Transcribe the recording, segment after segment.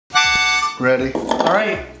Ready.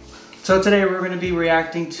 Alright, so today we're going to be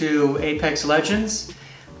reacting to Apex Legends.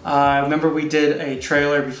 Remember we did a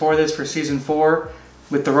trailer before this for Season 4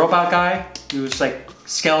 with the robot guy. He was like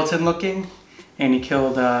skeleton looking and he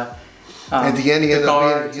killed at the end he ended up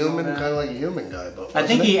being a human, kind of like a human guy. But I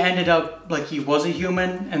think he ended up like he was a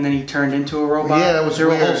human and then he turned into a robot. Yeah, that was there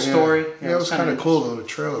weird, a whole story. Yeah, it was kind of cool though. The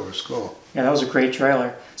trailer was cool. Yeah, that was a great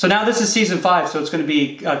trailer. So now this is Season 5, so it's going to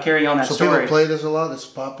be carrying on that story. So people play this a lot? This is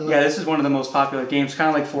popular? Yeah, this is one of the most popular games, kind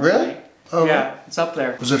of like Fortnite. Really? Oh, yeah, it's up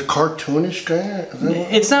there. Was it cartoonish guy?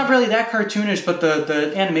 It's not really that cartoonish, but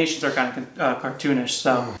the animations are kind of cartoonish,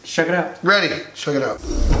 so check it out. Ready. Check it out.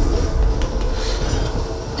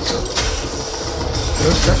 It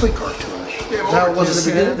was definitely cartoonish. Yeah,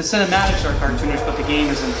 the cinematics are cartoonish, but the game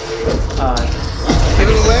isn't.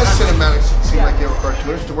 Even the last cinematics seemed like they were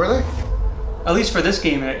cartoonish. Were they? At least for this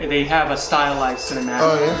game, they have a stylized cinematic.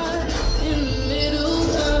 Oh yeah.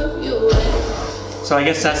 So I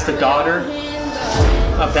guess that's the daughter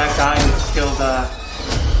of that guy who killed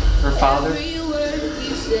her father.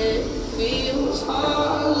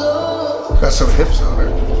 Got some hips on her.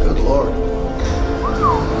 Good lord.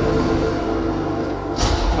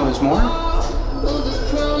 Oh, there's more?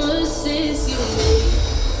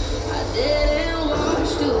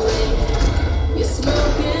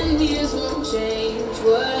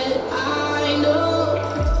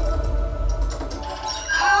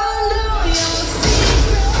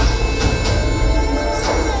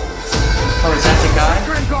 Oh, is that the guy?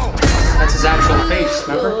 That's his actual face,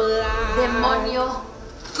 remember? Demonio,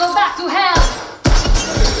 go back to hell!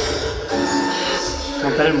 Oh,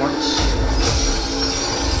 that didn't work.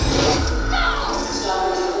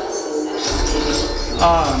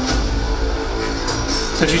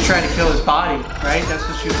 So she's trying to kill his body, right? That's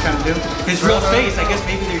what she was trying to do. His real face, I guess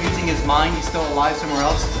maybe they're using his mind. He's still alive somewhere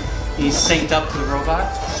else. He's synced up to the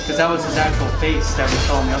robot. Because that was his actual face that we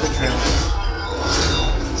saw in the other trailer.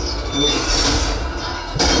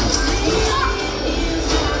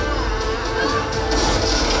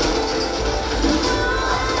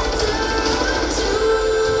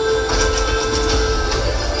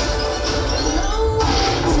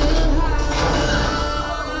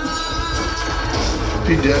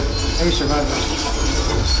 She did. How you survived that?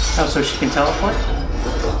 Oh, so she can teleport?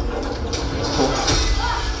 That's cool.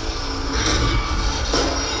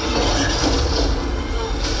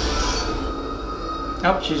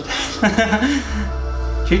 Oh, she's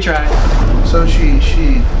dead. She tried. So she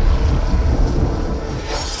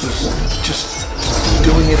was just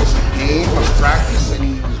doing it as a game, a practice, and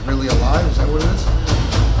he was really alive? Is that what it is?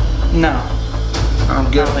 No.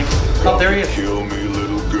 I'm good. Oh, there he is. Kill me,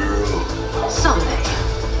 little girl. Someday.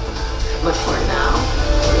 But for now.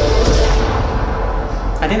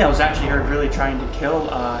 I think that was actually her really trying to kill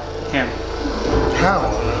him.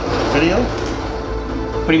 How? Video?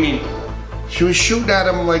 What do you mean? She was shooting at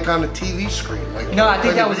him like on a TV screen. Like No, I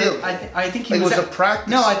think that was it. I think he was a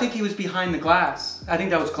practice. No, I think he was behind the glass. I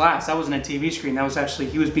think that was glass. That wasn't a TV screen. That was actually,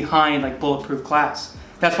 he was behind like bulletproof glass.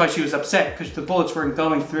 That's why she was upset, because the bullets weren't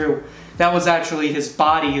going through. That was actually his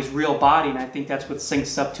body, his real body, and I think that's what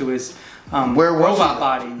syncs up to his Where was robot he?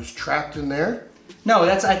 body. He was trapped in there? No,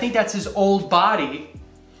 I think that's his old body,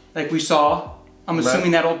 like we saw. I'm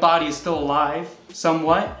assuming that old body is still alive,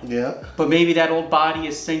 somewhat. Yeah. But maybe that old body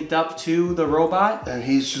is synced up to the robot. And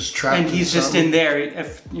he's just trapped and he's just in there,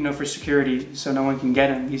 if you know, for security, so no one can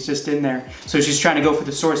get him. He's just in there. So she's trying to go for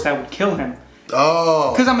the source that would kill him.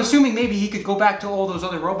 Oh. Because I'm assuming maybe he could go back to all those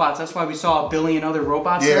other robots. That's why we saw a billion other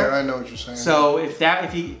robots there. Yeah, I know what you're saying. So if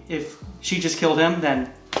she just killed him,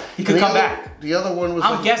 then he could come back. The other one was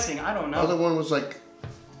I'm guessing, I don't know. The other one was like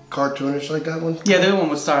cartoonish like that one? Yeah, the other one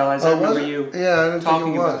was stylized. I remember you Yeah, I didn't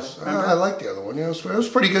think it was. About it. I like the other one. Yeah, it was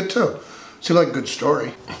pretty good too. Seemed like a good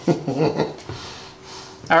story.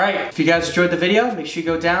 Alright, if you guys enjoyed the video, make sure you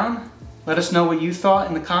go down. Let us know what you thought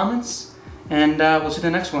in the comments. And we'll see you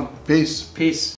in the next one. Peace. Peace.